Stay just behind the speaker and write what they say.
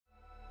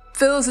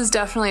Philz is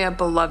definitely a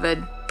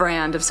beloved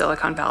brand of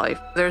Silicon Valley.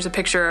 There's a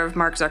picture of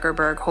Mark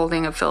Zuckerberg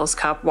holding a Philz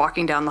cup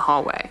walking down the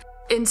hallway.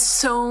 And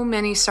so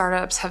many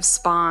startups have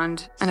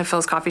spawned in a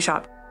Philz coffee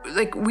shop.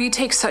 Like, we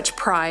take such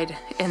pride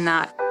in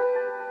that.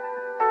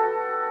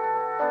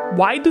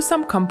 Why do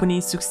some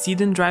companies succeed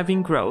in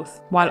driving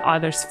growth while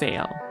others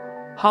fail?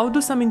 How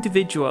do some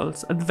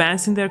individuals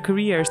advance in their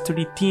careers to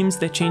lead teams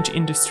that change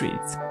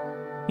industries?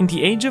 In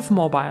the age of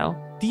mobile,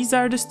 these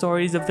are the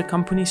stories of the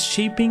companies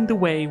shaping the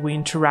way we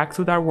interact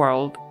with our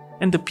world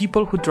and the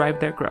people who drive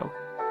their growth.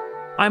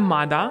 I'm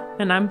Mada,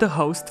 and I'm the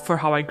host for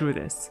How I Grew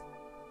This.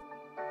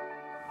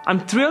 I'm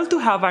thrilled to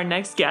have our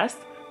next guest,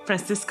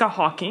 Francisca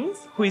Hawkins,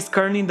 who is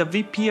currently the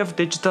VP of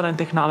Digital and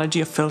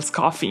Technology of Philz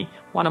Coffee,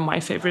 one of my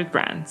favorite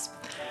brands.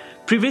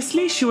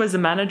 Previously, she was the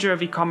manager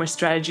of e-commerce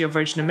strategy of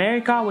Virgin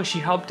America, where she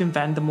helped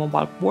invent the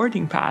mobile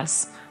boarding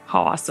pass.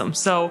 How awesome.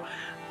 So,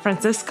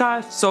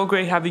 Francisca, so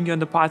great having you on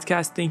the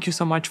podcast. Thank you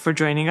so much for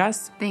joining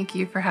us. Thank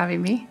you for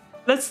having me.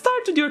 Let's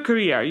start with your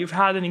career. You've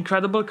had an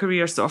incredible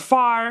career so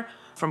far,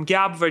 from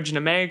Gap, Virgin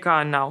America,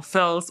 and now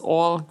Philz,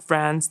 all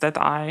brands that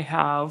I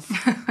have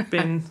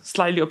been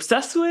slightly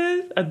obsessed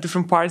with at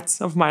different parts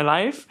of my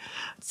life.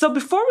 So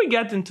before we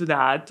get into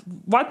that,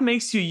 what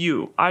makes you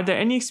you? Are there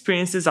any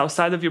experiences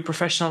outside of your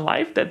professional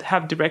life that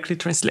have directly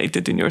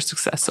translated in your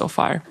success so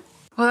far?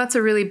 Well, that's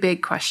a really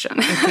big question.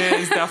 It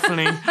is,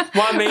 definitely.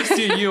 What makes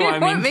you you?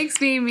 What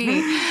makes me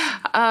me?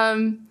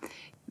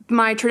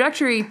 My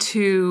trajectory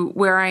to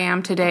where I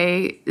am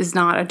today is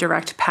not a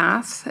direct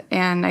path,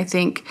 and I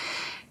think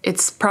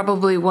it's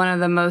probably one of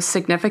the most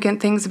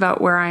significant things about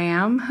where I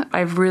am.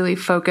 I've really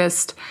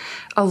focused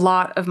a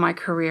lot of my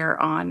career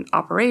on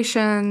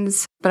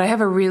operations, but I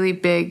have a really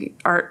big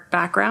art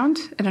background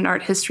and an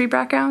art history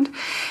background.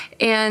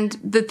 And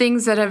the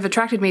things that have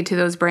attracted me to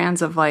those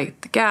brands of like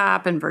the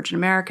Gap and Virgin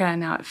America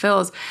and now at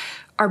Philz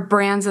are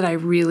brands that I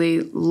really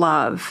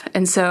love.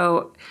 And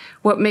so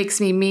what makes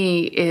me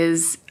me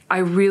is I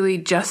really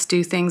just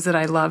do things that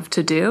I love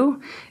to do.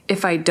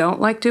 If I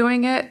don't like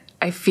doing it,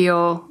 I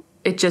feel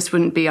it just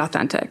wouldn't be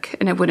authentic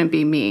and it wouldn't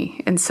be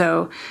me. And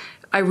so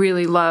I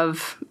really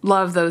love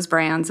those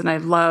brands, and I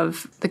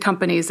love the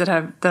companies that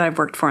I've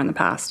worked for in the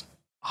past.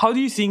 How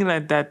do you think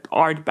that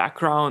art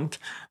background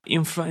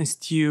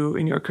influenced you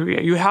in your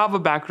career? You have a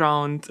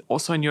background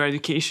also in your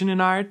education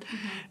in art.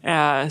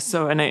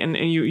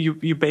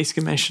 Mm-hmm. You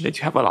basically mentioned that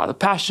you have a lot of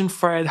passion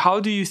for it. How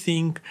do you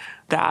think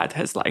that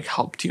has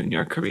helped you in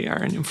your career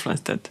and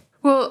influenced it?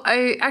 Well,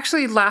 I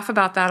actually laugh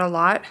about that a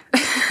lot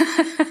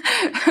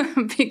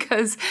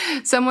because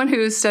someone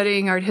who's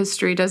studying art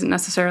history doesn't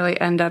necessarily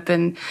end up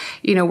in,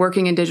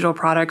 working in digital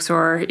products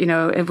or,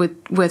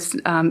 with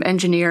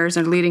engineers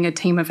and leading a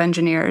team of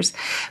engineers.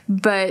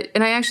 And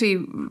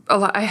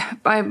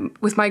I'm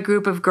with my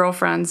group of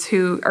girlfriends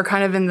who are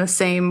kind of in the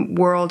same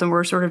world and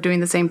we're sort of doing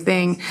the same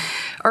thing,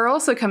 are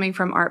also coming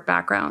from art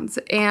backgrounds.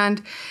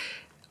 And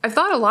I've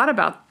thought a lot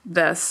about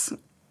this,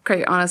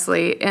 quite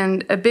honestly,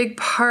 and a big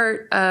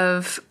part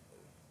of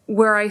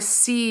where I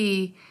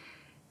see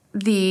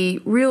the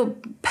real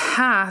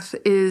path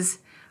is,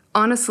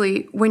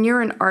 honestly, when you're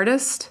an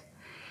artist,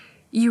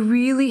 you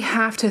really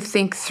have to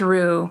think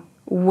through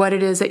what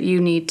it is that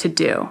you need to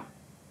do.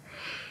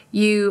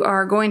 You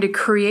are going to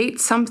create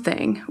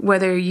something,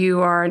 whether you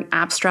are an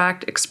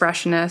abstract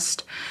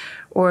expressionist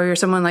or you're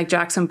someone like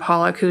Jackson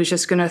Pollock who's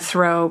just going to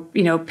throw,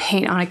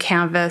 paint on a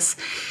canvas.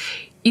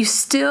 You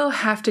still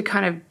have to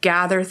kind of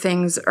gather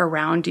things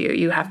around you.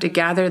 You have to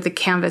gather the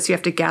canvas. You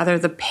have to gather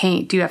the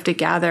paint. You have to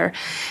gather,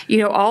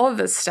 all of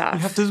this stuff.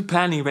 You have to do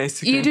planning,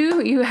 basically. You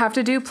do. You have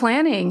to do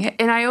planning.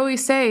 And I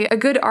always say a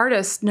good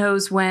artist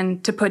knows when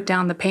to put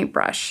down the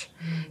paintbrush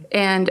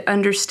and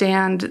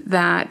understand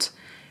that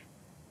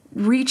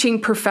reaching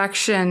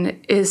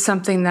perfection is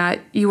something that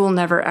you will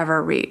never,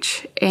 ever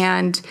reach.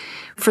 And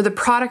for the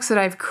products that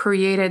I've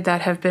created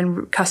that have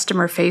been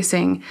customer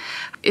facing,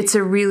 it's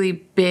a really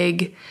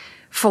big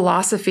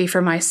philosophy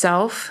for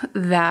myself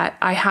that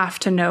I have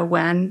to know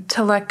when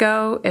to let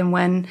go and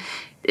when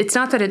it's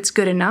not that it's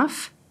good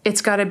enough, it's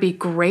got to be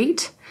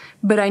great,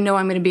 but I know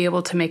I'm going to be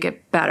able to make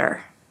it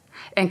better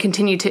and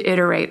continue to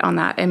iterate on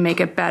that and make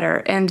it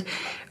better. And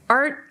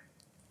art,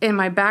 in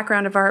my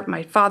background of art,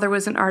 my father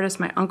was an artist,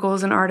 my uncle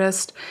is an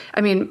artist.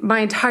 I mean, my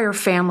entire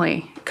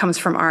family comes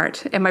from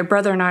art, and my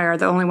brother and I are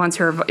the only ones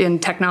who are in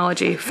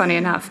technology, funny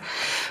enough.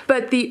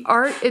 But the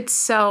art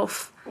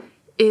itself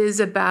is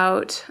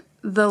about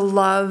the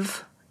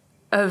love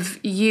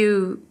of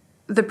you,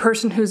 the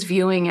person who's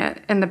viewing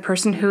it and the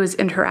person who is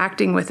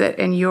interacting with it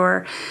and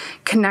your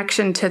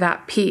connection to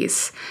that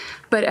piece.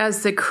 But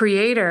as the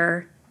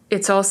creator,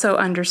 it's also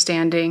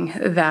understanding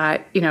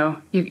that, you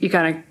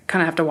gotta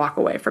kind of have to walk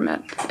away from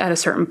it at a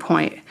certain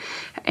point.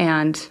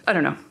 And I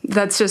don't know,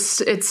 that's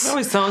just, It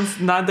always sounds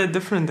not that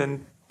different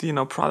than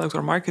product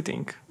or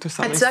marketing to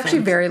some extent. It's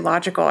actually very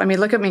logical. I mean,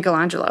 look at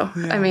Michelangelo.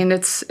 Yeah. I mean,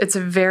 it's a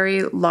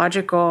very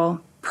logical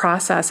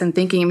process and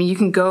thinking. I mean, you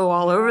can go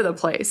all over the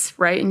place,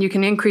 right? And you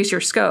can increase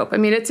your scope. I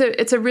mean, it's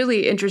a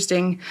really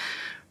interesting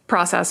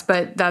process,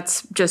 but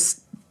that's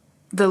just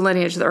the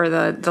lineage or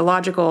the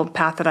logical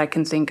path that I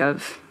can think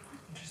of.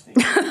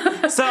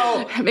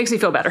 So it makes me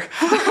feel better.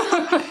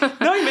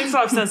 No, it makes a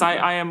lot of sense.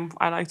 I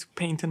like to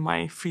paint in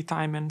my free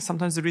time, and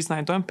sometimes the reason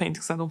I don't paint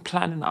is because I don't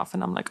plan enough,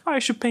 and I'm like, oh, I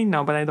should paint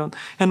now, but I don't.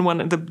 And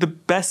one of the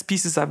best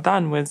pieces I've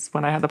done was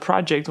when I had a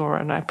project or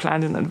when I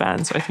planned in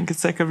advance. So I think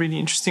it's like a really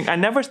interesting. I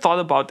never thought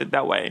about it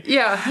that way.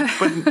 Yeah,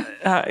 but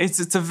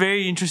it's a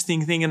very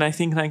interesting thing, and I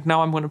think like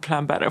now I'm going to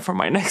plan better for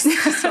my next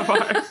piece of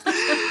art.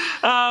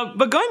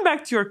 But going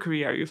back to your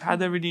career, you've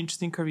had a really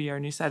interesting career,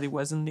 and you said it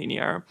wasn't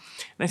linear.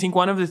 And I think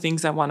one of the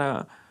things I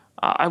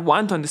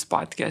want on this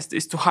podcast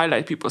is to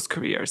highlight people's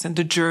careers and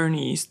the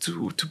journeys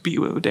to be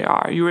where they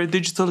are. You're a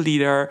digital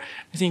leader.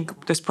 I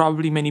think there's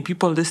probably many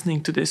people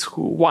listening to this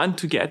who want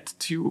to get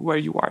to where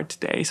you are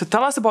today. So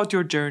tell us about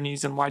your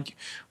journeys and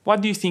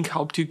what do you think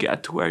helped you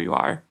get to where you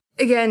are?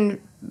 Again,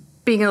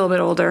 being a little bit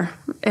older,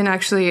 and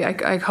actually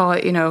I call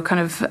it,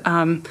 kind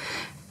of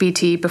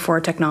BT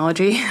before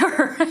technology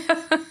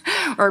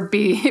or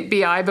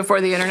BI before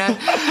the internet.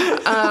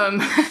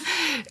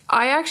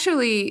 I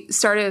actually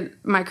started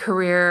my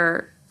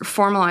career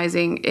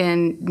formalizing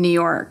in New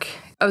York.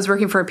 I was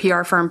working for a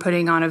PR firm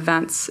putting on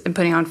events and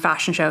putting on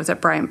fashion shows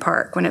at Bryant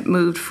Park when it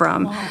moved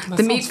from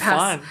the Meat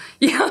Pass. Fun.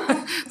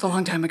 Yeah, it's a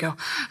long time ago.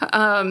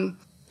 And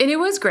it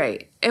was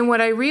great. And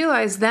what I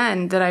realized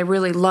then that I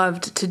really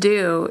loved to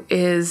do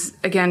is,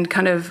 again,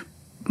 kind of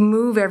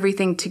move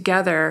everything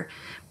together,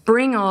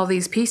 bring all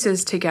these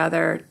pieces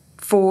together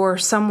for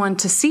someone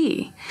to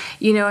see.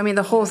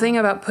 The whole thing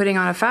about putting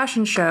on a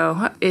fashion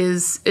show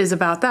is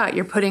about that.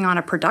 You're putting on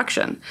a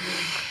production.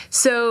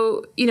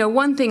 So,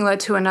 one thing led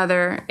to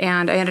another,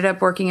 and I ended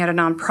up working at a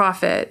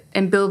nonprofit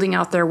and building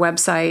out their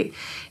website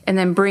and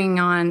then bringing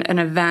on an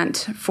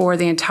event for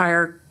the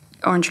entire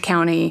Orange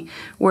County,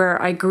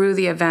 where I grew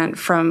the event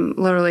from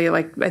literally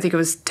I think it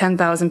was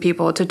 10,000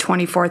 people to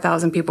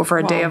 24,000 people for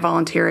a day of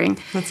volunteering.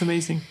 That's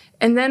amazing.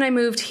 And then I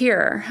moved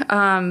here.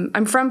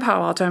 I'm from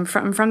Palo Alto. I'm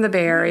from the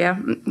Bay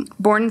Area,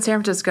 born in San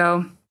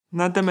Francisco.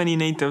 Not that many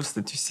natives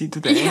that you see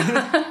today.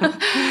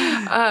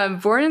 Yeah.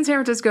 Born in San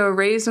Francisco,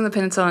 raised on the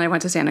peninsula, and I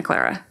went to Santa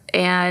Clara.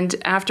 And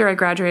after I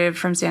graduated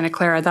from Santa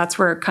Clara, that's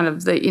where kind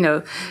of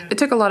it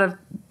took a lot of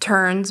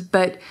turns,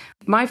 but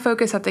my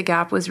focus at the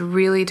Gap was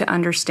really to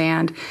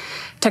understand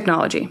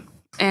technology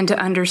and to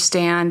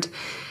understand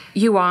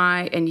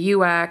UI and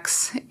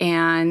UX.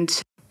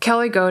 And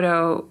Kelly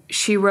Goto,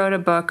 she wrote a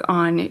book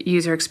on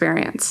user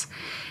experience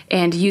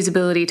and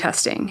usability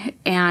testing.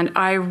 And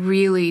I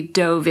really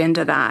dove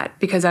into that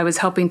because I was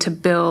helping to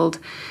build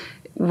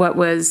what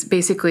was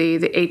basically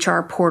the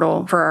HR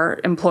portal for our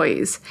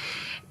employees.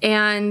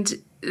 And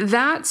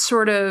that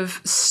sort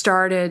of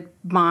started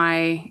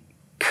my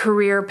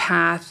career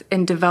path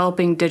in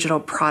developing digital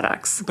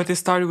products. But it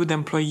started with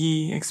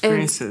employee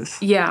experiences.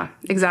 Yeah,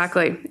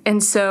 exactly.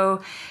 And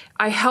so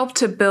I helped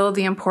to build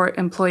the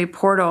employee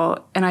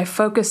portal, and I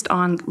focused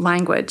on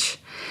language.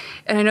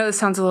 And I know this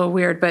sounds a little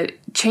weird, but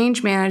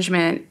change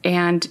management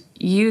and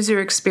user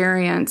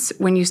experience,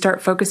 when you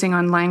start focusing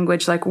on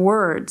language like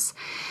words,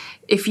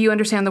 if you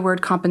understand the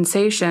word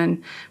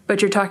compensation,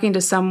 but you're talking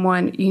to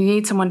someone, you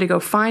need someone to go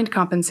find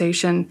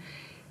compensation.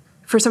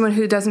 For someone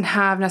who doesn't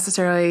have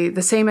necessarily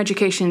the same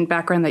education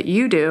background that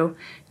you do,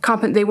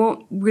 they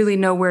won't really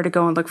know where to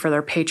go and look for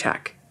their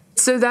paycheck.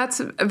 So that's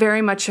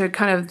very much a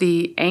kind of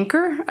the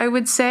anchor, I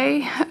would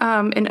say,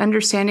 in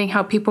understanding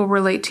how people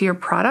relate to your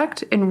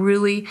product and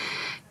really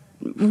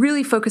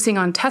focusing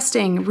on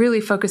testing, really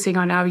focusing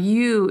on how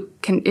you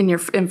can,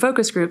 in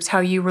focus groups, how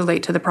you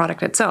relate to the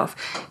product itself.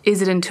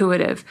 Is it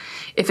intuitive?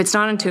 If it's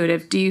not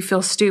intuitive, do you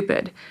feel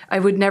stupid? I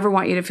would never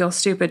want you to feel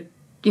stupid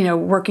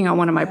working on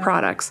one of my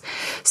products.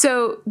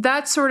 So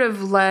that sort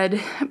of led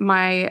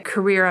my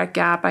career at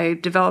Gap. I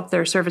developed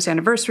their service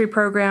anniversary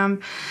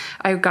program.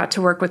 I got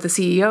to work with the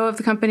CEO of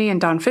the company,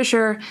 and Don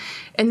Fisher.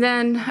 And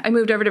then I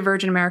moved over to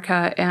Virgin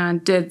America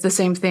and did the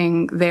same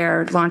thing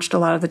there, launched a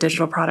lot of the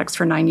digital products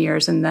for 9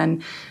 years. And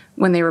then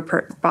when they were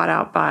bought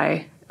out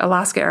by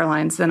Alaska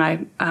Airlines, then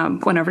I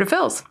went over to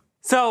Philz.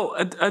 So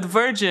at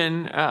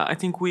Virgin, I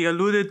think we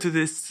alluded to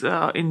this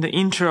in the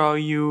intro.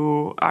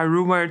 You are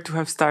rumored to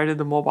have started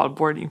the mobile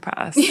boarding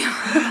pass.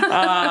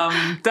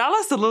 Yeah. Tell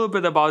us a little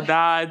bit about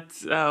that.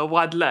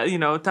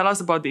 Tell us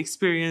about the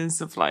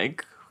experience of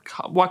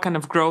what kind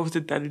of growth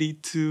did that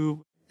lead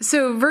to?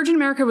 So Virgin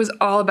America was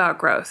all about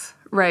growth,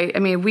 right? I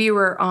mean, we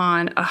were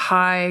on a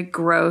high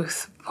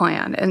growth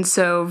plan. And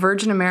so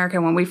Virgin America,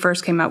 when we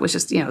first came out, was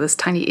just, this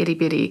tiny itty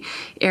bitty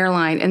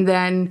airline. And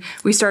then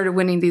we started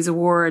winning these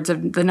awards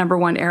of the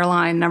 #1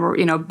 airline,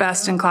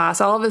 best in class,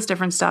 all of this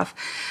different stuff.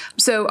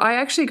 So I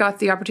actually got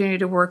the opportunity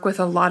to work with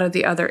a lot of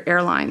the other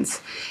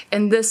airlines.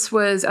 And this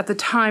was at the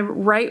time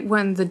right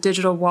when the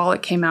digital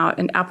wallet came out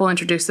and Apple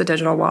introduced the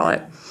digital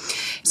wallet.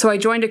 So I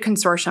joined a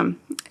consortium,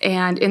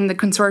 and in the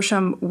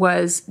consortium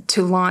was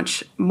to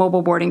launch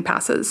mobile boarding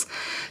passes.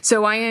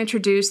 So I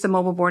introduced the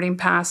mobile boarding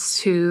pass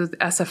to the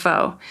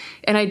SFO.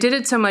 And I did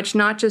it so much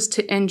not just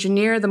to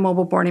engineer the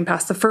mobile boarding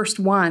pass, the first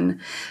one,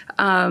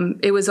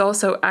 it was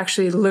also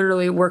actually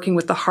literally working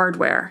with the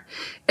hardware.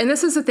 And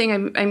this is the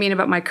thing I mean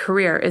about my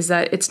career, is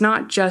that it's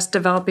not just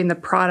developing the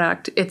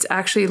product, it's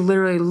actually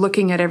literally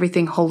looking at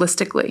everything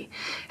holistically.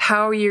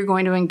 How you're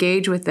going to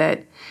engage with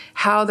it,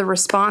 how the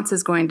response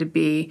is going to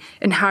be,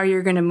 and how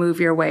you're going to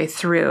move your way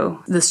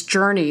through this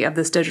journey of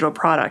this digital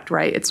product,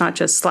 right? It's not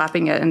just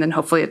slapping it and then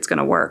hopefully it's going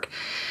to work.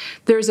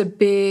 There's a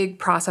big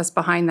process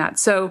behind that.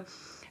 So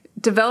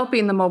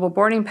developing the mobile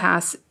boarding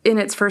pass in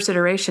its first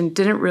iteration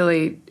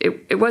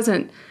it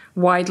wasn't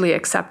widely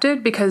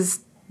accepted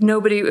because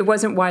it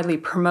wasn't widely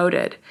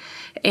promoted.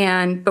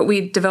 But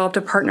we developed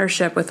a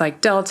partnership with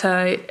like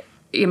Delta,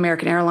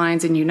 American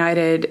Airlines, and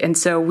United. And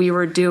so we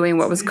were doing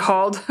what was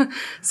called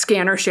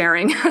scanner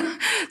sharing.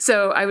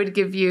 So I would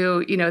give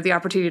you, the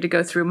opportunity to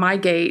go through my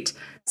gate.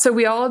 So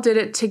we all did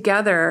it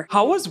together.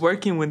 How was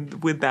working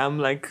with them?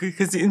 Like,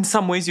 because in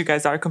some ways you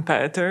guys are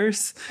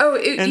competitors.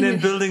 And then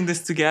building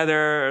this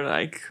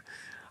together,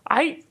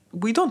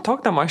 we don't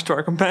talk that much to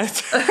our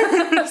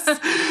competitors.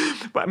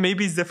 But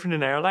maybe it's different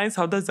in airlines.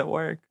 How does that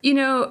work?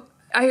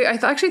 I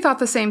actually thought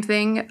the same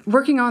thing,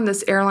 working on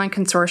this airline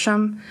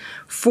consortium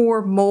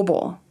for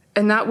mobile.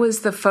 And that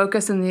was the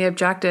focus, and the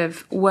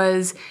objective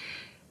was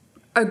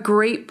a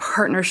great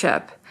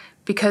partnership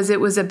because it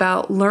was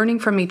about learning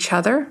from each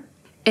other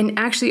and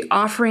actually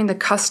offering the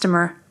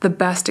customer the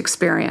best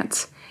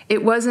experience.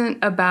 It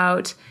wasn't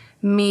about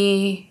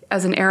me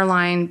as an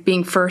airline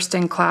being first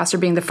in class or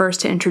being the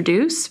first to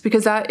introduce,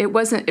 because it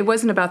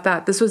wasn't about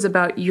that. This was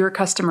about your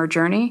customer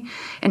journey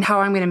and how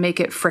I'm going to make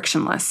it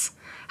frictionless.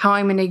 How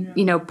I'm going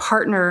to,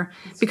 partner,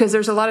 because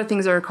there's a lot of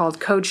things that are called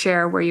code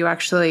share, where you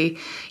actually,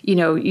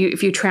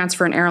 if you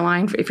transfer an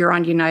airline, if you're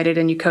on United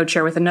and you code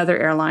share with another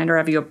airline, or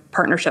have you a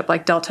partnership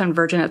like Delta and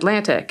Virgin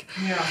Atlantic,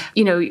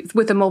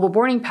 with a mobile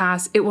boarding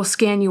pass, it will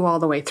scan you all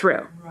the way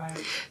through.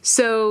 Right.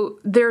 So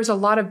there's a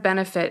lot of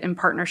benefit in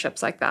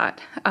partnerships like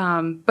that.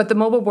 But the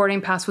mobile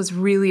boarding pass was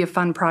really a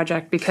fun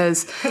project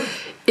because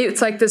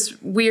it's like this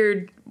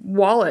weird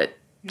wallet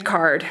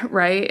card,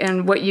 right?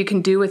 And what you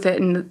can do with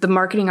it and the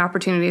marketing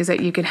opportunities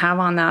that you could have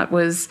on that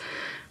was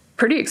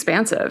pretty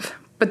expansive.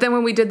 But then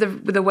when we did the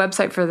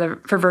website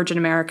for Virgin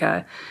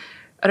America,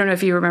 I don't know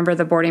if you remember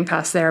the boarding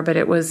pass there, but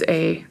it was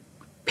a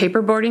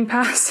paper boarding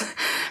pass.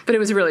 But it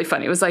was really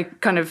funny. It was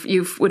like kind of,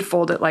 you would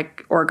fold it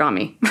like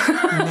origami.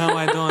 No,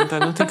 I don't. I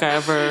don't think I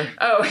ever.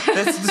 Oh.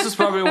 This was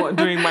probably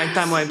during my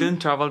time when I didn't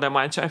travel that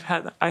much. I've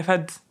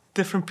had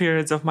different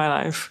periods of my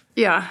life.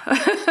 Yeah.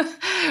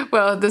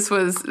 Well, that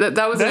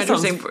was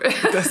interesting.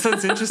 That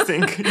sounds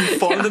interesting. You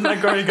folded like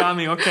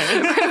origami, okay.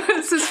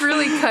 It's this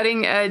really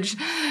cutting edge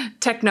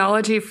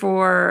technology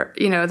for,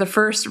 the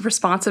first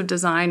responsive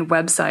design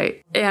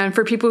website. And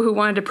for people who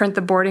wanted to print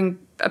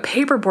a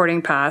paper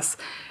boarding pass,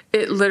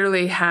 it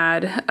literally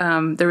had,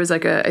 there was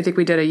I think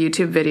we did a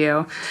YouTube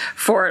video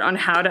for it on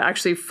how to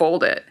actually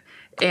fold it.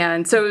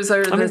 And so it was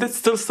that's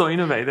still so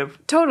innovative.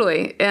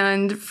 Totally.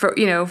 And for,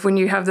 when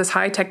you have this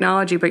high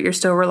technology, but you're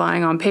still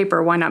relying on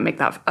paper, why not make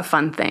that a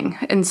fun thing?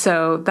 And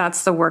so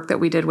that's the work that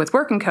we did with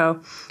Work &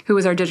 Co., who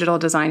was our digital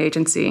design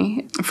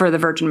agency for the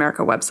Virgin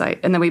America website.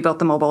 And then we built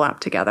the mobile app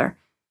together.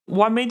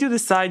 What made you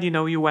decide,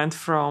 you went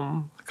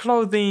from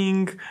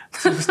clothing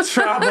to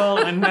travel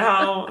and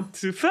now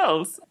to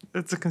Philz?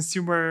 It's a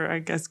consumer, I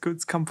guess,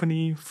 goods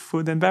company,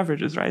 food and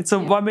beverages, right? So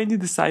what made you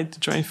decide to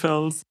join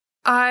Philz?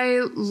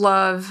 I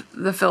love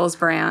the Philz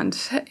brand,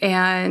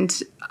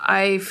 and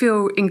I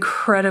feel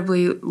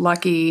incredibly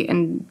lucky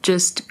and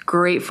just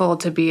grateful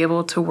to be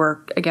able to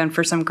work again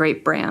for some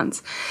great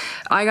brands.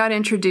 I got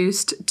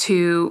introduced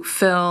to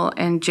Phil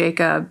and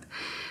Jacob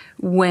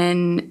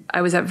when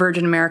I was at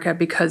Virgin America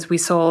because we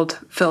sold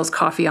Philz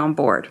coffee on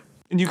board.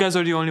 And you guys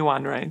are the only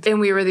one, right? And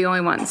we were the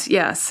only ones,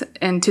 yes.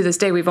 And to this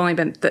day,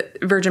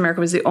 Virgin America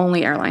was the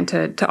only airline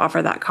to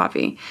offer that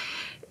coffee.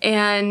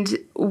 And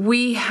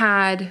we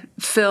had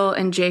Phil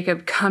and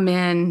Jacob come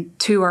in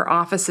to our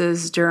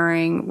offices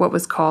during what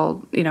was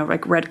called,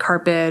 like red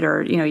carpet,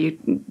 or, you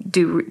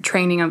do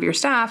training of your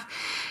staff.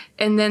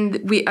 And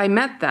then I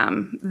met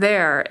them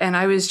there, and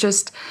I was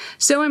just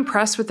so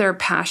impressed with their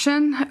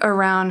passion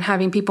around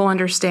having people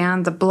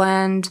understand the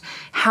blend,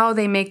 how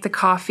they make the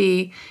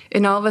coffee,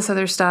 and all this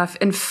other stuff.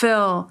 And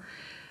Phil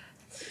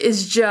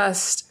is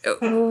just,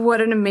 what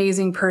an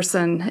amazing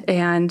person.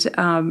 And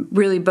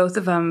really, both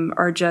of them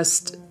are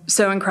just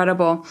so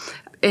incredible.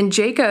 And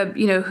Jacob,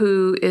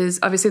 who is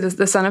obviously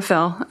the son of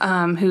Phil,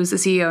 who's the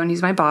CEO and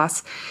he's my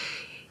boss,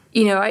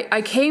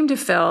 I came to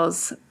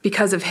Philz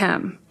because of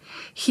him.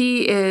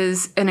 He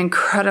is an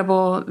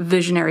incredible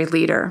visionary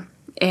leader,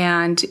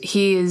 and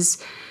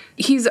he's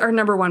our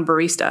number one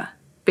barista,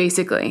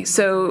 basically.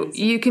 So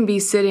you can be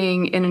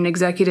sitting in an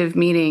executive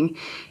meeting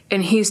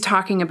and he's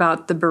talking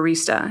about the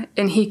barista,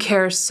 and he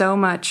cares so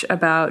much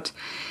about,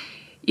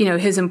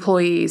 his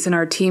employees and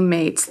our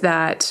teammates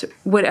that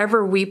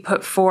whatever we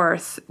put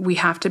forth, we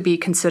have to be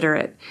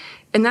considerate.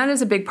 And that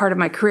is a big part of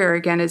my career,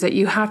 again, is that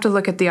you have to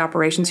look at the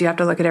operations, you have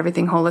to look at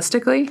everything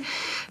holistically.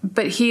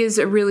 But he is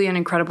really an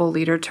incredible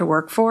leader to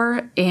work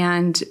for.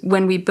 And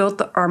when we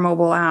built our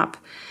mobile app,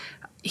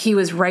 he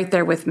was right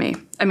there with me.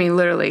 I mean,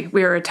 literally,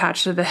 we were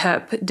attached to the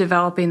hip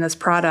developing this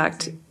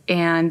product.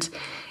 And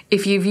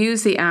if you've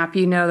used the app,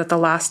 you know that the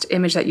last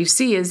image that you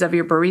see is of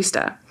your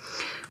barista.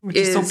 Which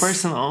is so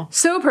personal.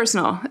 So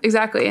personal,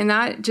 exactly. And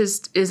that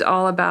just is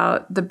all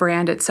about the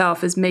brand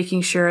itself, is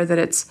making sure that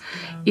it's,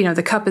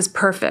 the cup is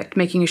perfect,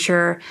 making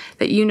sure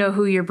that you know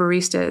who your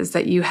barista is,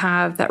 that you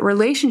have that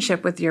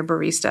relationship with your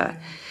barista.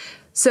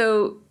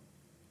 So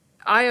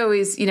I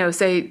always,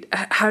 say,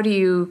 how do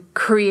you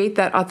create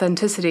that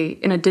authenticity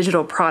in a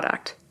digital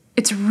product?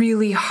 It's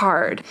really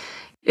hard.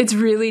 It's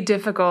really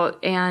difficult,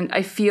 and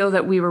I feel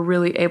that we were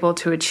really able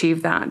to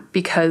achieve that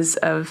because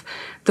of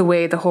the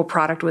way the whole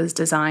product was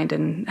designed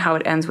and how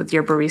it ends with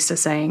your barista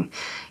saying,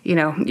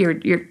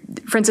 your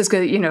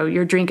Francisca,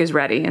 your drink is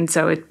ready, and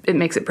so it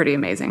makes it pretty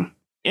amazing.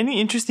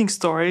 Any interesting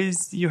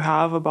stories you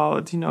have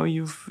about,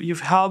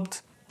 you've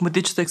helped with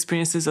digital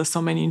experiences of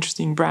so many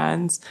interesting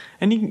brands?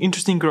 Any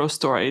interesting growth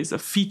stories of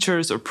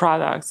features or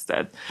products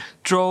that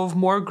drove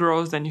more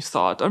growth than you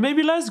thought, or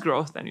maybe less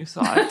growth than you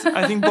thought?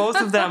 I think both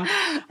of them,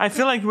 I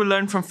feel like we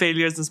learn from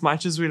failures as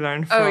much as we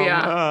learn from... Oh,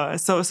 yeah.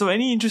 So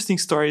any interesting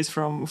stories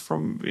from,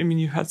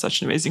 you had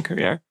such an amazing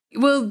career.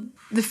 Well,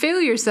 the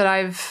failures that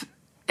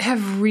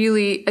have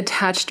really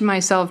attached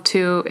myself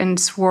to and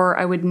swore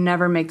I would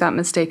never make that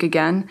mistake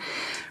again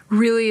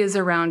really is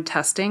around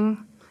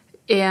testing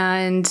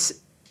and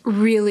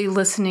really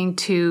listening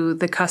to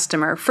the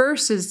customer.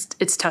 First is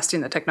it's testing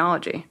the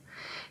technology.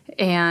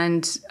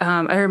 And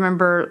I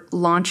remember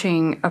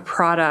launching a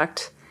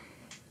product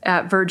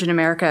at Virgin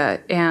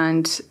America,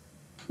 and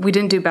we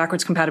didn't do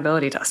backwards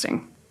compatibility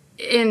testing.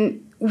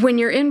 And when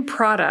you're in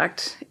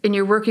product and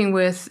you're working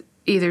with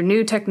either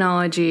new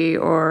technology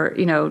or,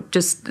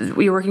 just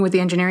you're working with the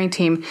engineering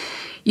team,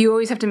 you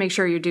always have to make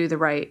sure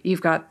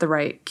you've got the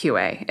right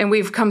QA. And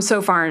we've come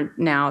so far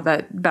now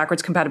that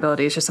backwards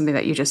compatibility is just something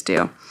that you just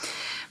do.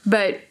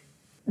 But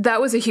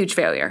that was a huge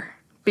failure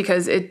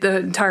because the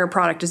entire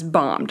product is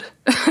bombed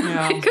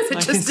because it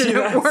just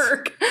didn't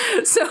work.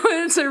 So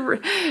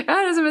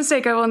that is a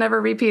mistake I will never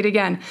repeat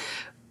again.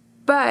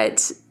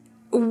 But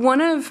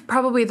one of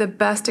probably the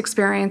best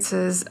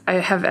experiences I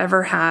have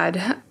ever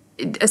had,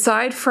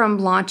 aside from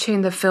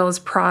launching the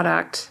Philz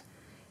product,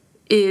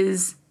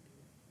 is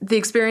the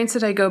experience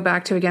that I go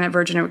back to again at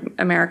Virgin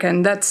America,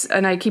 and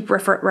I keep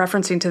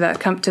referencing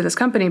to this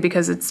company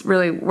because it's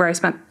really where I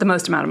spent the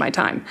most amount of my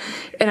time,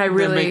 and I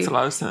really that makes a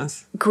lot of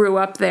sense. Grew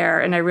up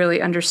there, and I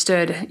really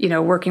understood,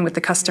 working with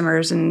the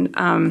customers and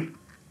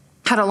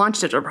how to launch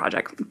digital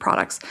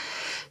products.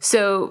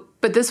 So,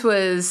 but this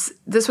was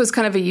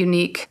kind of a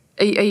unique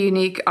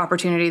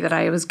opportunity that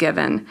I was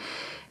given.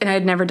 And I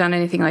had never done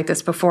anything like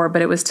this before,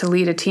 but it was to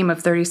lead a team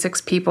of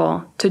 36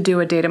 people to do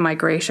a data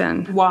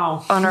migration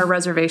on our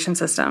reservation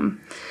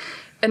system.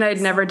 And I'd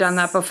never done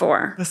that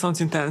before. That sounds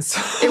intense.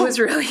 It was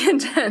really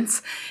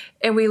intense.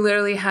 And we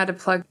literally had to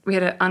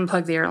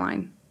unplug the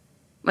airline,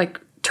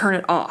 turn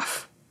it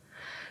off.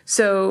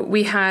 So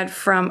we had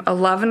from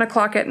 11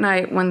 o'clock at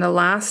night when the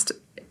last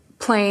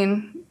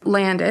plane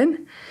landed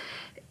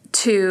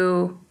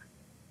to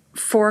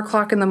 4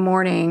 o'clock in the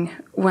morning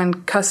when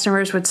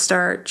customers would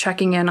start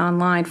checking in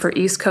online for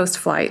East Coast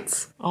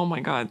flights. Oh my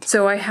God.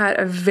 So I had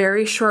a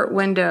very short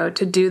window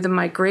to do the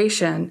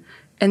migration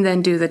and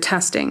then do the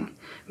testing.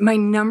 My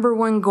number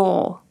one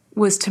goal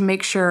was to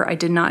make sure I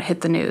did not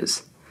hit the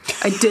news.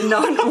 I did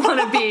not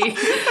want to be...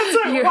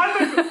 Okay.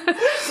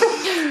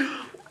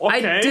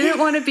 I didn't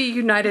want to be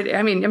United...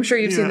 I mean, I'm sure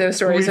you've seen those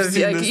stories of,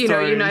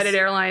 United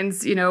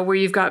Airlines, where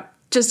you've got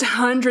just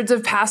hundreds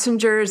of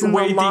passengers in the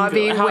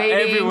lobby waiting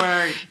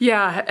everywhere.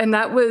 Yeah, and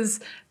that was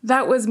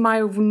my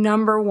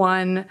number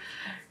one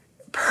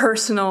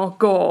personal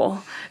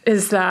goal,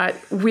 is that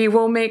we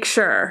will make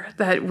sure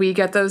that we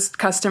get those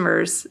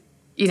customers,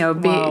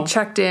 be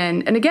checked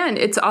in. And again,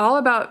 it's all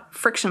about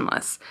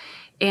frictionless.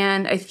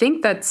 And I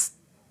think that's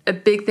a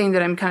big thing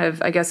that I'm kind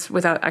of, I guess,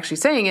 without actually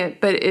saying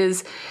it, but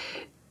is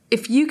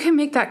if you can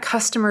make that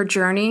customer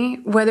journey,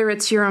 whether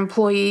it's your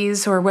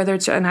employees or whether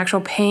it's an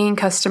actual paying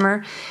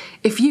customer,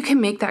 if you can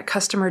make that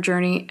customer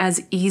journey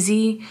as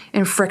easy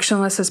and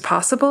frictionless as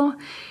possible,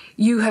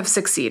 you have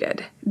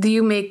succeeded.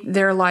 You make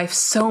their life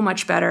so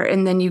much better,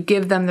 and then you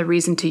give them the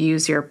reason to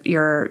use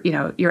your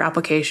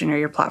application or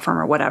your platform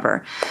or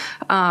whatever.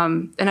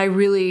 And I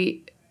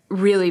really,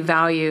 really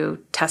value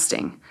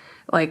testing,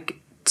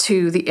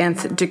 to the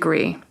nth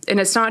degree. And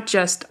it's not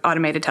just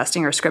automated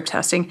testing or script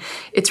testing.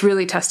 It's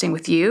really testing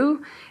with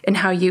you and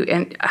how you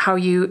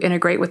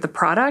integrate with the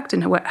product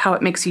and how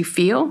it makes you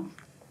feel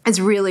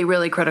is really,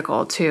 really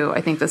critical to,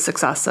 I think, the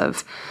success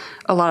of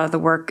a lot of the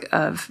work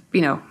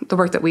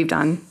that we've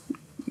done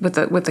with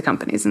the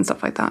companies and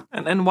stuff like that.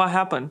 And what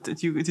happened?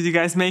 Did you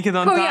guys make it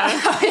on time? Yeah.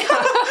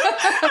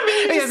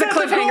 I mean, it was a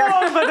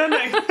cliffhanger. But then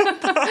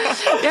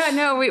Yeah,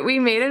 no, we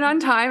made it on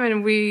time,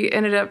 and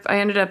I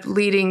ended up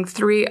leading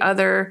 3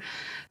 other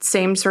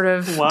same sort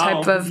of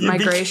type of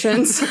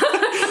migrations.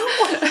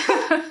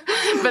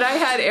 But I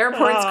had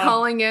airports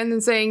calling in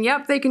and saying,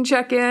 yep, they can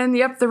check in.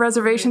 Yep, the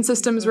reservation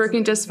system is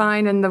working just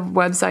fine, and the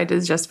website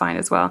is just fine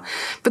as well.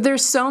 But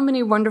there's so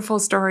many wonderful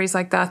stories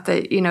like that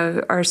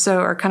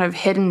are kind of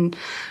hidden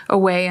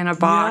away in a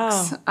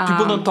box. Yeah.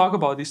 People don't talk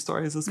about these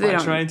stories as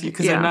much, right?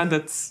 Because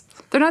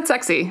they're not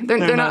sexy.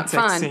 They're not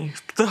sexy. Fun.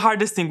 The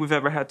hardest thing we've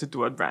ever had to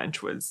do at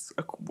Branch was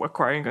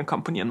acquiring a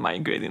company and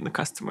migrating the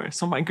customer.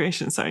 So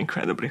migrations are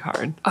incredibly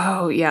hard.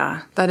 Oh,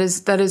 yeah. That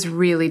is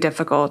really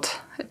difficult.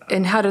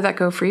 And how did that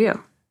go for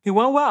you? It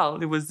went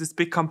well. It was this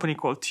big company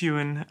called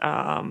Tune.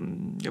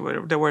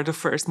 They were the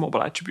first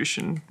mobile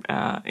attribution.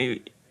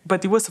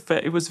 But it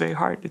was very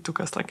hard. It took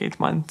us like 8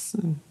 months.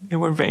 And it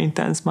were very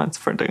intense months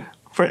for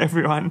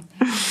everyone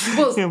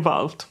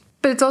involved.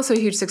 But it's also a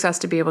huge success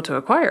to be able to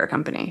acquire a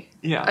company.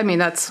 Yeah. I mean,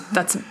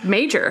 that's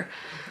major.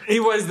 It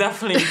was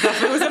definitely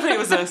it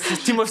was a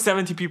team of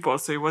 70 people,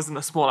 so it wasn't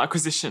a small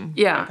acquisition.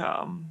 Yeah.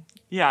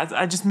 But,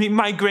 I just mean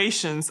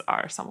migrations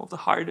are some of the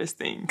hardest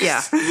things. Yeah.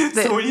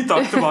 So when you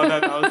talked about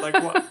that, I was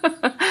like, what?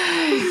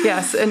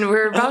 Yes, and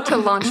we're about to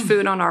launch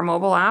food on our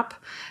mobile app,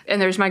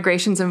 and there's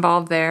migrations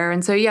involved there.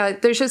 And so, yeah,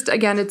 there's just,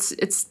 again,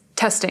 it's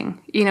testing.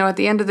 At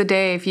the end of the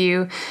day, if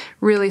you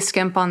really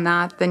skimp on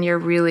that, then you're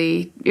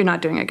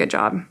not doing a good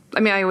job. I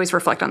mean, I always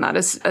reflect on that.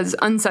 As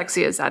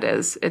unsexy as that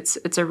is,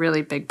 it's a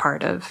really big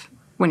part of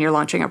when you're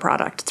launching a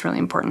product. It's really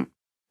important.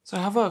 So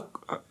I have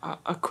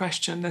a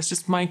question. That's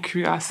just my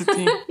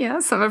curiosity.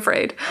 Yes, I'm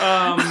afraid.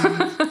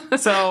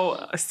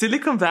 So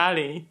Silicon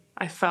Valley,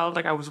 I felt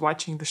like I was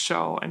watching the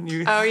show, and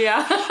you. Oh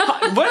yeah.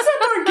 Was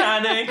it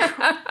organic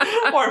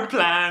or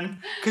planned?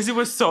 Because it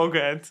was so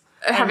good.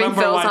 Having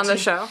Philz on the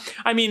show.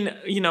 I mean,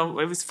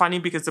 it was funny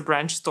because the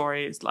Branch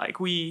story is like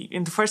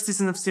in the first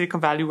season of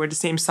Silicon Valley, we're the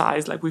same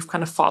size. Like we've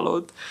kind of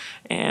followed,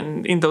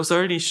 and in those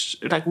early,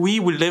 we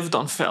lived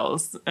on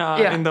Philz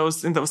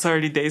in those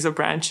early days of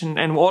Branch,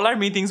 and all our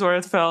meetings were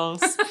at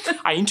Philz.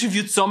 I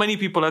interviewed so many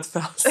people at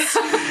Philz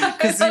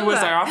because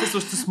our office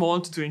was too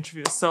small to do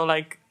interviews. So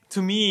like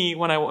to me,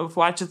 when I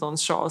watched it on the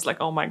show, I was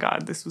like, oh my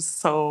god, this was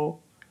so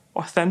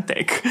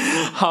authentic.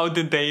 How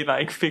did they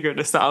figure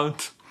this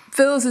out?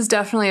 Philz is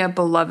definitely a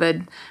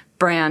beloved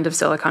brand of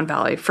Silicon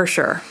Valley, for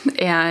sure.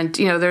 And,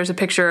 there's a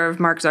picture of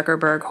Mark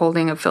Zuckerberg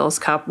holding a Philz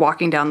cup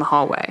walking down the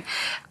hallway.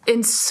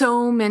 And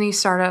so many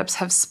startups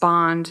have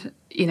spawned,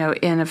 in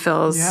a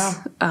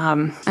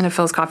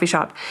Philz coffee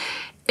shop.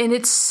 And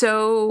it's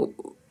so...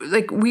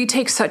 we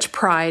take such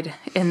pride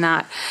in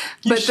that.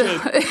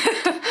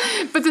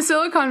 But the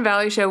Silicon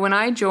Valley show, when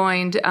I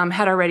joined,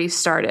 had already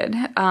started.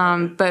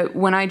 But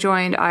when I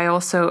joined, I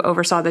also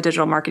oversaw the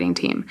digital marketing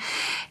team.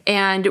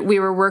 And we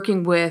were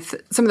working with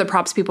some of the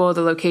props people,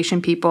 the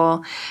location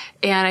people,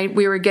 and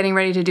we were getting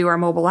ready to do our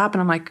mobile app.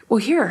 And I'm like, well,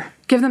 here,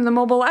 give them the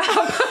mobile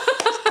app.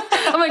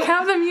 I'm like,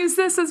 have them use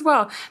this as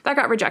well. That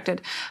got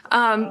rejected.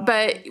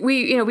 But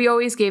we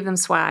always gave them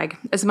swag,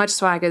 as much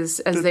swag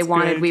as they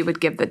wanted. Great. We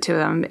would give that to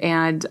them.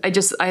 And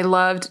I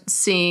loved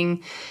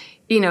seeing,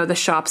 the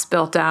shops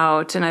built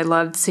out, and I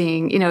loved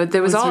seeing,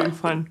 there was all, really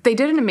fun. They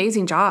did an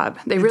amazing job.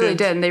 They really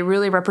did. And they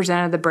really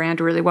represented the brand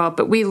really well,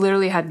 but we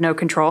literally had no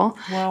control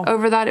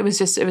over that. It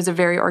was a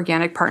very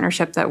organic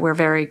partnership that we're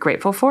very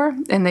grateful for.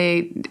 And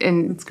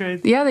that's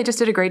great. Yeah, they just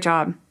did a great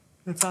job.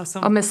 That's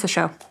awesome. I'll miss the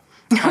show.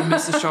 I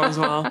miss the show as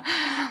well.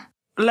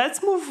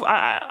 Let's move.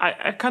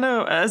 I kind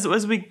of,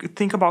 as we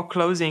think about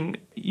closing,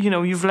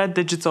 you've led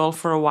digital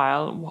for a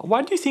while.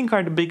 What do you think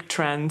are the big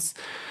trends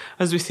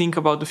as we think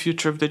about the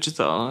future of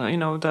digital?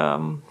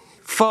 The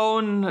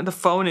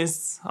phone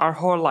is our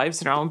whole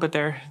lives around, but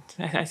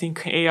I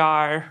think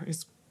AR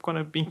is going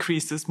to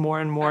increase as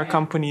more and more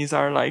companies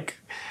are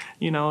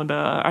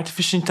the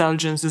artificial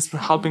intelligence is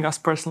helping us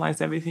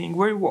personalize everything.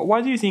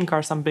 What do you think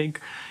are some big,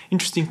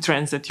 interesting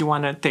trends that you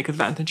want to take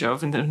advantage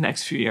of in the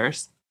next few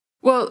years?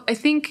 Well, I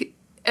think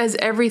as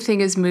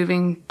everything is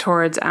moving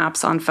towards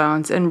apps on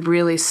phones, and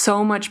really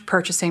so much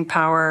purchasing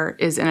power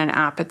is in an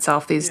app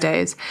itself these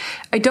days,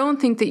 I don't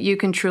think that you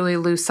can truly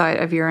lose sight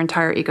of your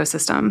entire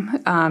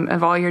ecosystem,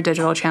 of all your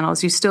digital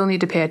channels. You still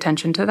need to pay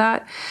attention to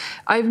that.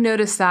 I've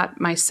noticed that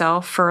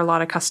myself for a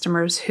lot of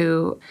customers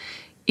who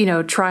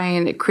try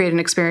and create an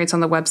experience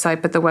on the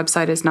website, but the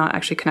website is not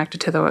actually connected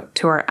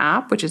to our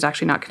app, which is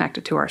actually not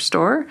connected to our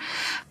store.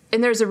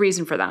 And there's a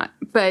reason for that.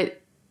 But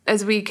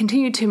as we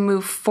continue to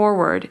move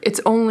forward, it's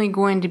only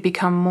going to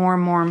become more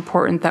and more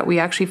important that we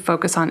actually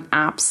focus on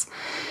apps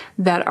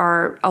that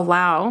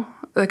allow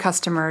the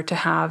customer to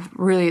have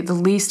really the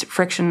least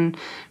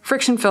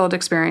friction-filled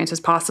experience as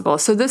possible.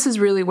 So this is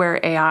really where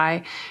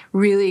AI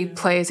really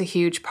plays a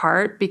huge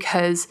part,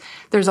 because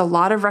there's a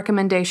lot of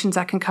recommendations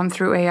that can come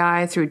through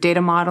AI, through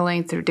data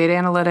modeling, through data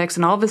analytics,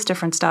 and all this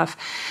different stuff.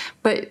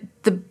 But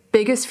the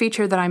biggest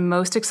feature that I'm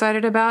most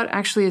excited about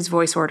actually is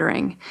voice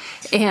ordering.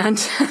 And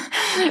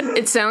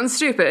it sounds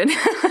stupid,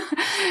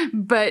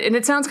 and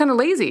it sounds kind of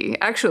lazy,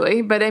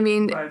 actually. But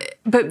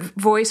but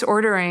voice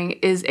ordering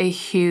is a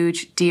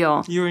huge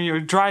deal.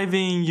 You're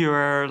driving,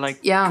 you're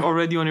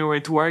already on your way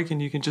to work,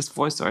 and you can just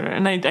voice order.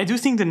 And I do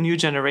think the new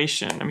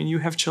generation, you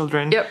have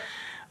children. Yep.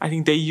 I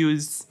think they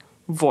use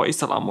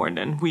voice a lot more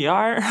than we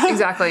are.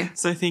 Exactly.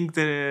 So I think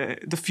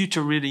the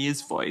future really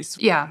is voice.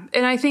 Yeah.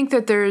 And I think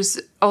that there's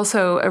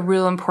also a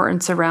real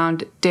importance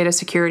around data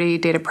security,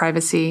 data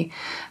privacy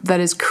that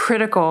is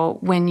critical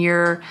when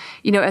you're,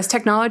 as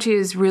technology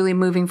is really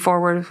moving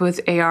forward with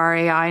AR,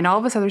 AI, and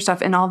all this other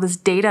stuff and all this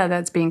data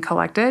that's being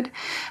collected,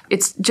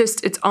 it's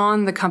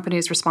on the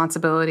company's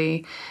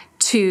responsibility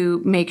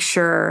to make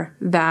sure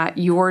that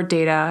your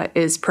data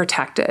is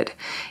protected.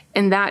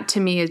 And that, to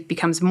me, it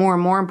becomes more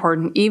and more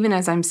important, even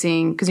as I'm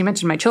seeing, because you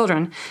mentioned my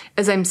children,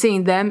 as I'm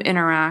seeing them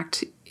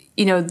interact,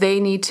 they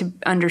need to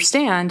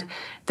understand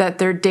that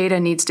their data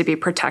needs to be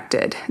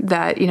protected,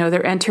 that,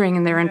 they're entering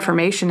in their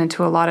information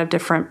into a lot of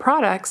different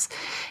products.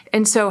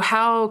 And so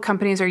how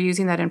companies are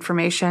using that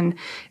information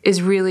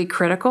is really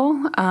critical.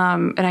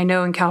 And I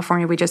know in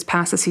California, we just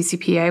passed the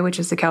CCPA, which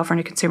is the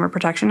California Consumer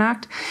Protection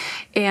Act.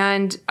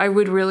 And I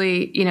would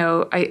really,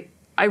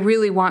 I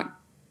really want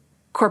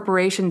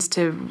corporations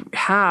to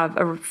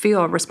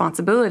feel a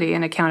responsibility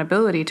and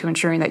accountability to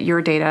ensuring that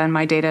your data and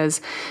my data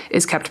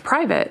is kept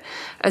private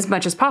as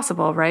much as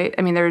possible, right?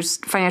 I mean, there's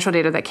financial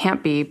data that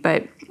can't be,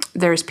 but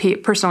there's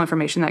personal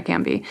information that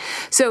can be.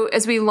 So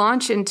as we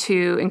launch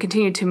into and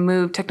continue to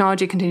move,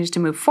 technology continues to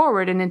move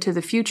forward and into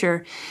the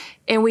future,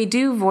 and we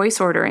do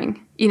voice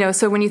ordering.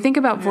 So when you think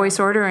about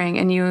voice ordering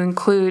and you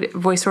include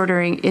voice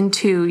ordering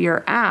into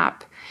your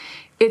app,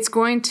 it's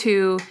going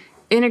to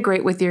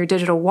integrate with your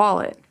digital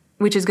wallet,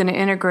 which is going to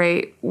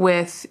integrate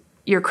with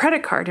your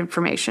credit card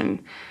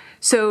information.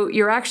 So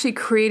you're actually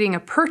creating a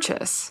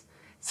purchase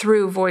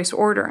through voice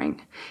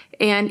ordering.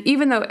 And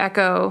even though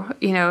Echo,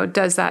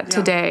 does that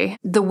today,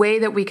 the way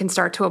that we can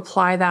start to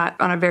apply that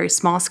on a very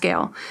small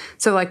scale,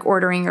 so like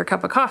ordering your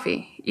cup of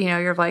coffee,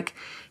 you're like,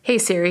 hey,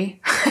 Siri,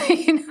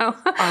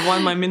 I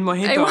want my mint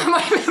mojito. I want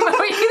my mint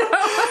mojito.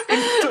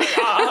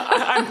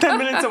 I'm 10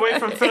 minutes away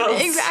from Philz.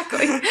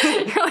 Exactly.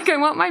 You're like, I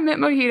want my mint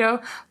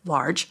mojito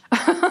large.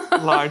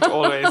 Large,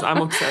 always.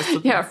 I'm obsessed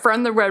with that.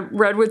 From the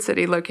Redwood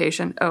City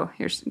location. Oh,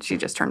 she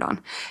just turned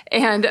on.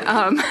 And,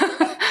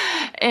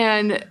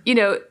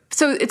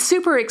 so it's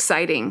super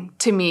exciting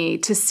to me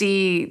to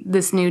see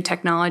this new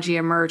technology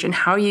emerge and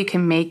how you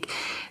can make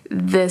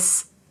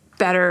this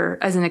better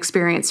as an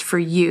experience for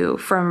you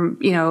from,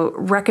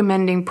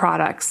 recommending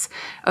products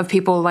of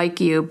people like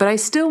you. But I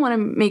still want to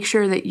make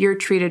sure that you're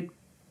treated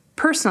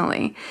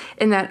personally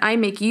and that I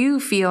make you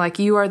feel like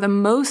you are the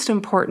most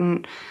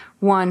important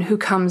one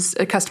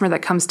a customer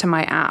that comes to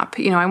my app.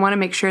 I want to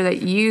make sure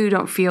that you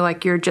don't feel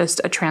like you're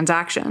just a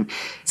transaction.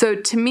 So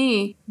to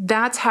me,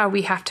 that's how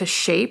we have to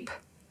shape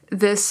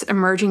this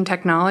emerging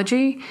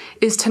technology,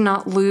 is to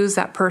not lose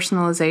that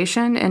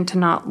personalization and to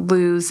not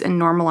lose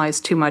and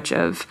normalize too much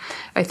of,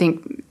 I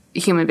think,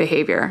 human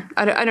behavior.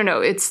 I don't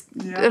know.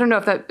 I don't know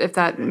if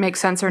that makes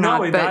sense or not.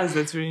 No, it does.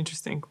 That's really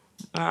interesting.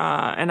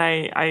 And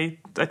I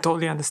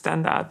totally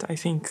understand that. I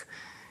think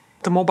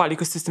the mobile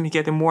ecosystem is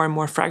getting more and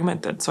more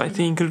fragmented. So I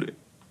think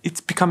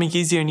it's becoming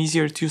easier and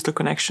easier to use the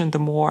connection the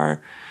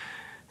more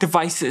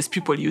devices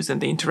people use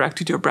and they interact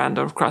with your brand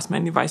across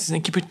many devices,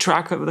 and keeping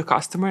track of the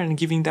customer and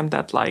giving them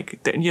that, like,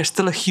 you're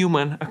still a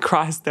human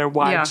across their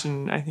watch. Yeah.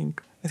 And I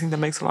think that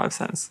makes a lot of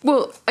sense.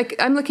 Well,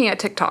 I'm looking at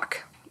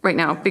TikTok right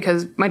now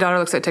because my daughter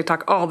looks at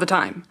TikTok all the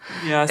time.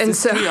 Yes,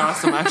 it's pretty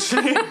awesome,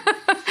 actually.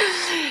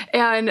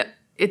 And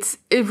it's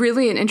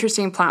really an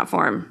interesting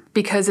platform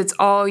because it's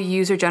all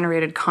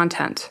user-generated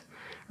content,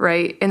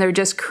 right? And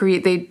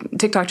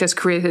TikTok just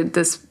created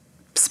this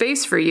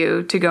space for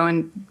you to go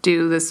and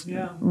do this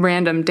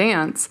random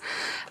dance.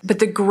 But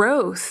the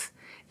growth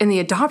and the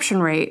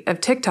adoption rate of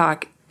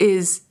TikTok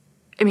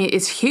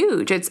it's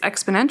huge. It's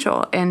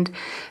exponential. And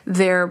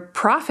their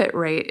profit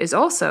rate is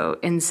also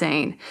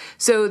insane.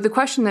 So the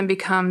question then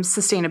becomes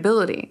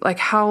sustainability. Like,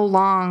 how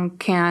long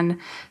can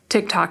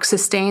TikTok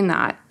sustain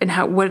that? And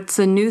what's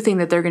the new thing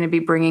that they're going to be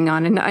bringing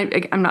on? And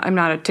I'm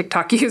not a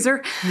TikTok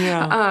user.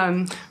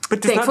 Yeah.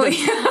 But thankfully,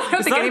 I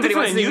don't think anybody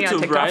wants to see me on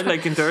TikTok. Right?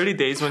 Like in the early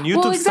days when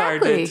YouTube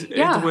started,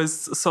 it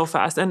was so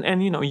fast. And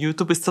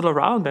YouTube is still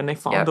around and they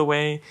found a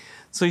way.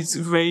 So it's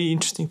very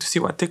interesting to see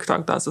what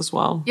TikTok does as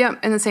well. Yeah,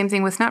 and the same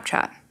thing with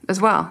Snapchat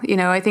as well.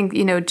 I think,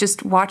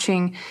 just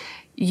watching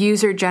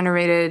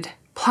user-generated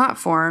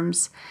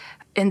platforms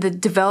and the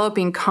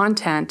developing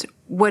content,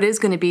 what is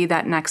going to be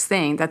that next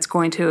thing that's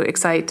going to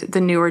excite the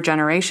newer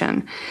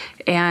generation?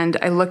 And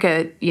I look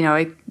at,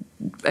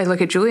 I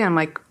look at Julia, I'm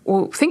like,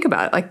 well, think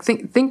about it. Like,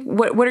 think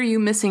what are you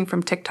missing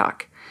from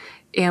TikTok?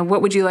 And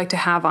what would you like to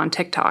have on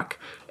TikTok?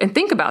 And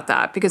think about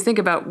that, because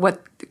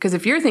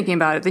if you're thinking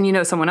about it,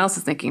 then someone else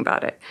is thinking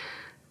about it.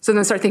 So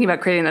then start thinking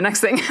about creating the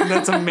next thing.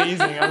 That's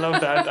amazing. I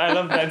love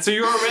that. So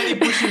you're already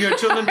pushing your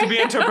children to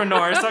be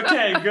entrepreneurs.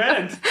 Okay,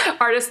 good.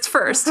 Artists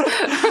first.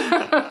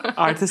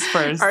 Artists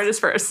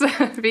first.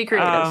 Be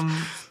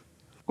creative.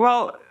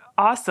 Well,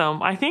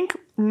 awesome. I think,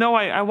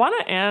 I want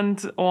to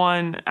end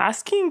on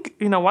asking,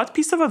 what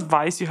piece of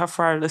advice you have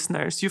for our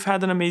listeners. You've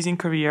had an amazing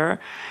career.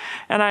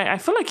 And I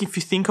feel like if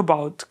you think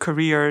about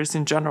careers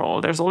in general,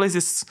 there's always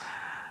this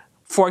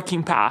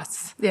forking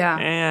paths. Yeah.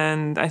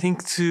 And I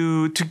think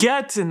to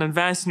get and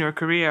advance in your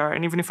career,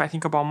 and even if I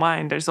think about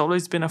mine, there's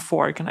always been a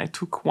fork and I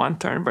took one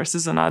turn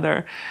versus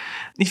another.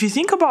 If you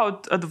think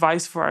about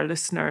advice for our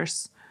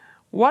listeners,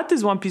 what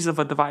is one piece of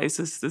advice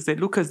as they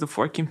look at the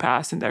forking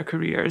paths in their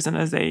careers and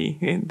as they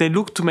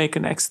look to make a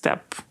next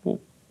step?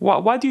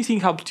 What do you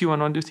think helped you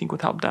and what do you think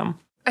would help them?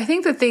 I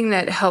think the thing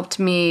that helped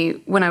me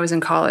when I was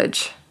in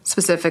college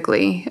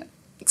specifically,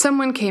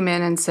 someone came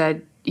in and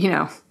said,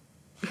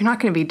 you're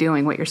not going to be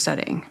doing what you're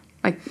studying.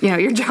 Like,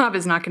 your job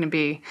is not going to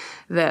be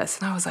this.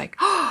 And I was like,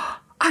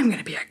 I'm going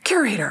to be a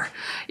curator.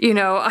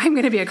 I'm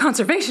going to be a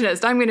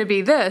conservationist. I'm going to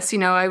be this.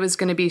 I was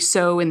going to be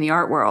so in the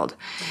art world.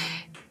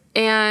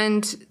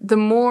 And the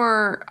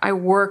more I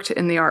worked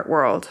in the art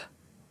world,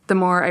 the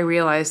more I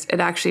realized it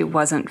actually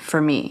wasn't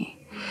for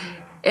me.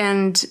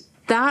 And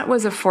that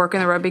was a fork in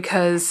the road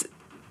because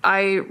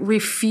I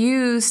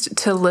refused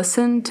to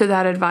listen to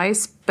that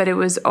advice, but it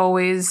was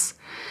always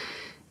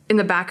in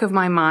the back of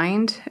my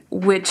mind,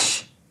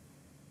 which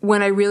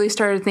when I really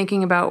started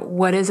thinking about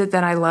what is it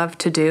that I love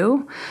to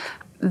do,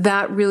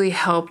 that really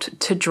helped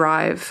to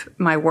drive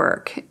my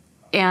work.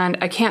 And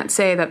I can't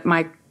say that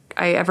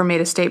I ever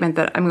made a statement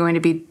that I'm going to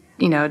be,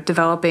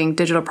 developing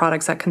digital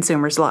products that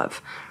consumers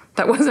love.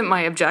 That wasn't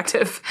my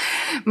objective.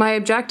 My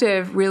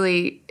objective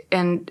really,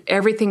 and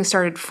everything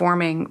started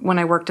forming when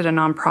I worked at a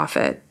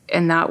nonprofit.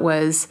 And that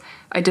was,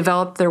 I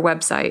developed their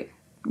website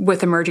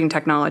with emerging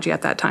technology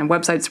at that time.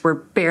 Websites were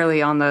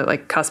barely on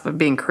the cusp of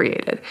being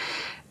created.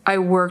 I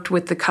worked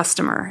with the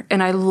customer,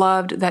 and I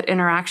loved that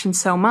interaction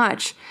so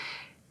much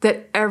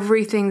that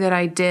everything that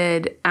I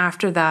did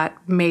after that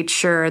made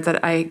sure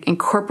that I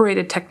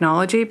incorporated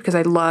technology because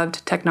I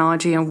loved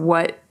technology and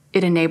what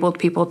it enabled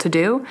people to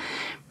do.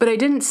 But I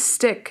didn't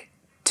stick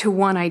to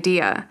one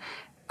idea.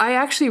 I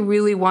actually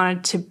really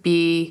wanted to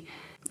be,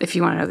 if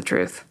you want to know the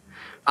truth,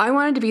 I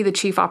wanted to be the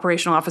chief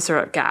operational officer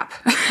at Gap.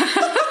 Okay.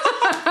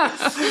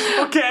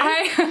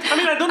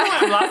 I don't know why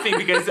I'm laughing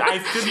because I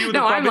feel you would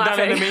have probably done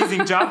an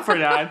amazing job for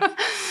that.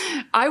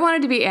 I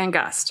wanted to be Ann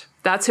Gust.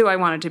 That's who I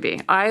wanted to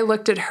be. I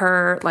looked at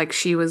her like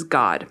she was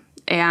God.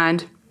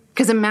 And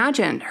because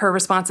imagine her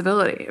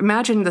responsibility.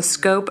 Imagine the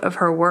scope of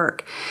her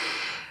work.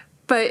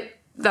 But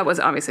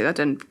that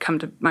didn't come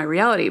to my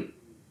reality.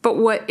 But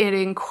what it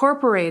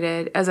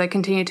incorporated as I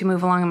continued to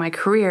move along in my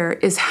career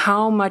is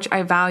how much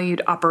I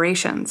valued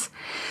operations.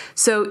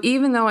 So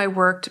even though I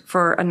worked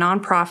for a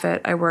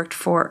nonprofit, I worked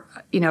for,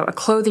 a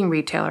clothing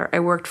retailer, I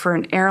worked for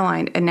an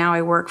airline, and now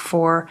I work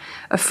for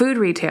a food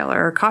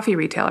retailer or coffee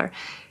retailer.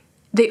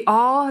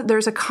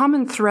 There's a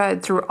common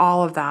thread through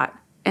all of that.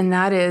 And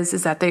that is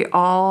that they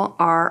all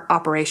are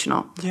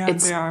operational. Yeah,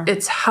 they are.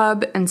 It's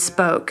hub and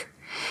spoke.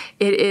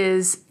 It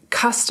is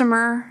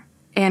customer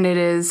and it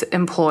is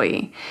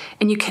employee.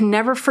 And you can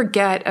never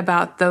forget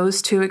about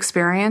those two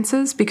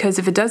experiences because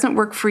if it doesn't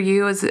work for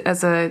you as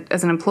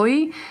an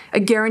employee, I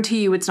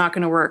guarantee you it's not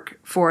going to work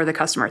for the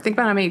customer. Think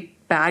about how many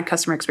bad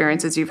customer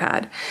experiences you've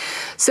had.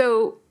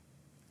 So,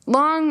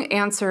 long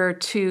answer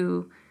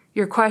to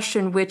your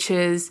question, which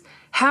is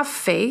have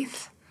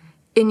faith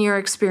in your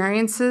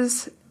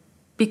experiences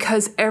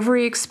because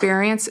every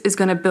experience is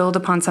going to build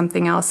upon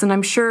something else. And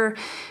I'm sure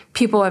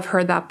people have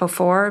heard that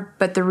before,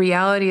 but the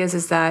reality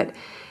is that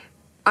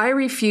I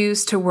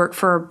refuse to work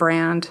for a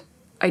brand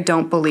I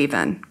don't believe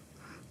in.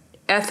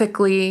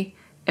 Ethically,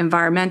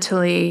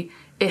 environmentally,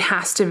 it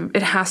has to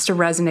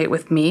resonate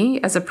with me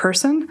as a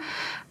person.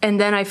 And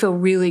then I feel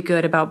really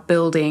good about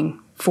building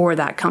for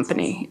that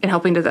company and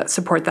helping to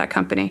support that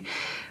company.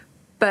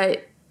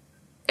 But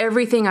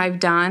everything I've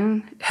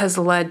done has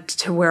led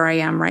to where I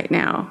am right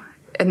now.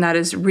 And that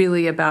is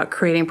really about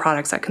creating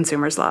products that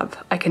consumers love.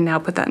 I can now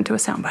put that into a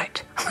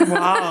soundbite.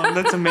 Wow,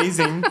 that's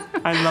amazing.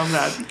 I love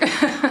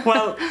that.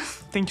 Well,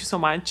 thank you so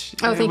much.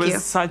 Oh, thank you. It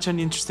was such an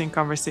interesting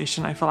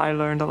conversation. I feel I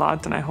learned a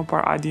lot, and I hope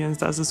our audience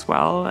does as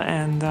well.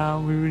 And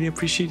we really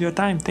appreciate your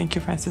time. Thank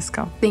you,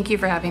 Francisca. Thank you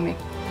for having me.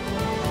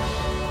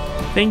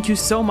 Thank you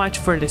so much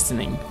for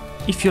listening.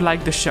 If you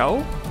like the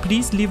show,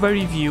 please leave a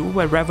review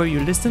wherever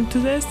you listen to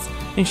this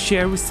and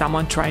share with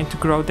someone trying to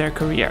grow their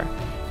career.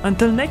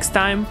 Until next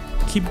time,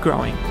 keep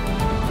growing.